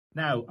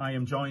Now, I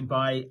am joined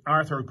by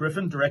Arthur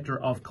Griffin, Director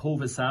of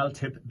CoviSal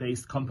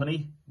Tip-based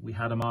company. We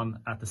had him on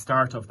at the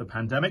start of the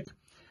pandemic.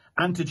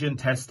 Antigen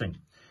testing.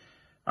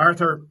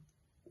 Arthur,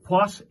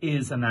 what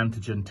is an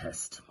antigen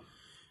test?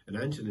 An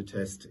antigen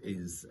test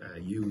is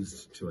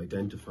used to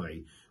identify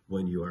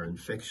when you are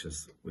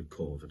infectious with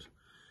COVID.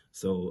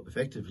 So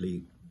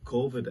effectively,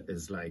 COVID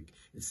is like,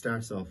 it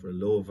starts off with a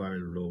low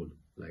viral load,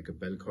 like a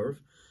bell curve,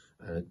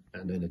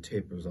 and then it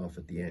tapers off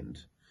at the end.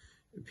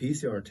 A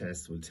PCR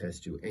test will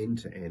test you end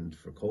to end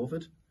for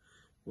COVID,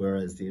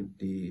 whereas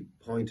the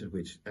point at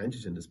which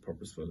antigen is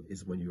purposeful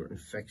is when you're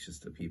infectious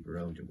to people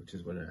around you, which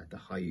is when you're at the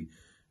high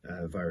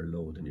viral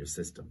load in your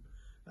system.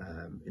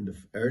 In the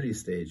early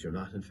stage, you're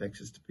not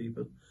infectious to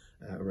people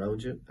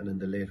around you, and in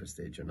the later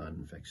stage, you're not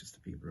infectious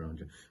to people around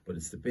you. But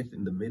it's the bit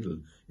in the middle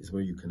is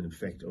where you can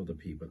infect other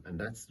people, and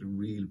that's the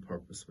real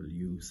purposeful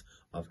use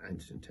of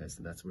antigen tests,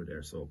 and that's where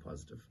they're so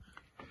positive.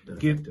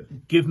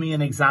 Give me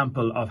an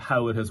example of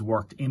how it has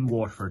worked in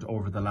Waterford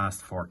over the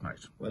last fortnight.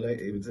 Well,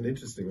 it was an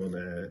interesting one,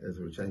 as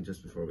we were chatting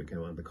just before we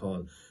came on the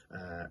call.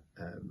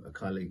 A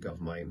colleague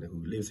of mine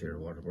who lives here in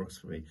Waterford, works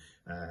for me,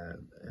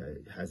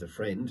 has a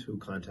friend who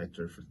contacted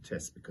her for the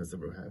test because they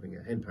were having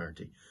a hen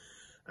party.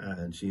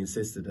 And she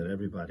insisted that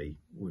everybody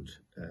would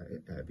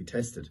be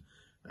tested,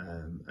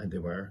 and they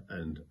were.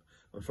 And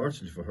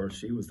unfortunately for her,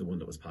 she was the one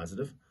that was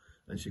positive,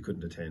 and she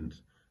couldn't attend.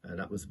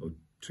 That was about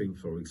 3 or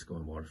 4 weeks ago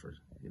in Waterford.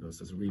 So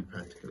it's a real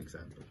practical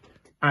example.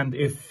 And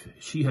if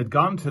she had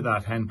gone to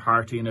that hen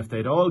party and if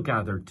they'd all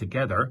gathered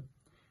together,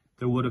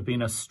 there would have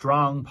been a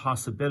strong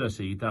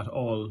possibility that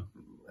all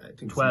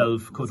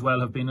 12 could well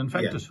have been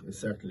infected. Yeah,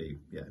 certainly,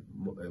 yeah.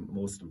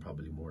 Most of them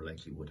probably more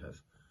likely would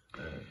have.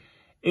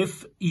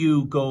 If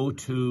you go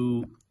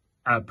to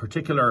a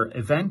particular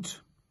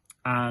event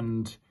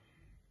and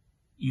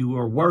you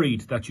are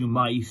worried that you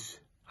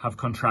might have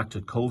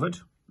contracted COVID,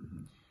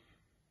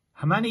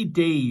 how many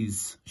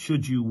days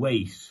should you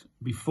wait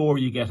before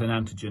you get an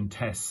antigen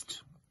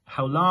test?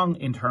 How long,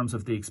 in terms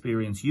of the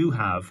experience you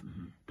have,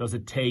 does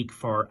it take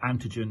for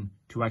antigen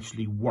to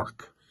actually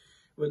work?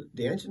 Well,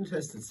 the antigen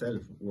test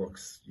itself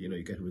works,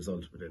 you get a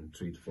result within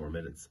 3 to 4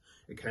 minutes.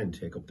 It can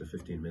take up to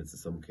 15 minutes in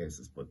some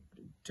cases, but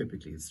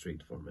typically it's 3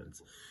 to 4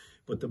 minutes.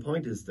 But the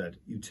point is that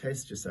you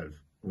test yourself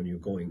when you're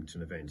going to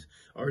an event,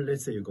 or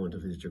let's say you're going to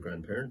visit your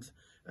grandparents,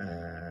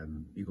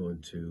 you're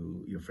going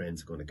to, your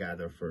friends are going to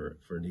gather for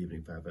an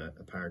evening to have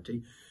a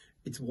party.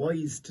 It's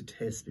wise to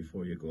test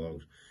before you go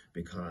out,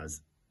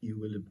 because you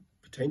will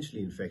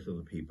potentially infect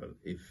other people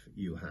if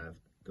you have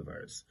the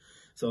virus.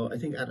 So I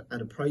think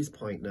at a price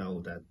point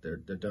now that they're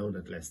down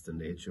at less than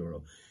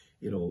 €8,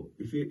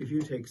 if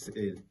you take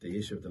the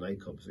issue of the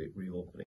nightclubs reopening,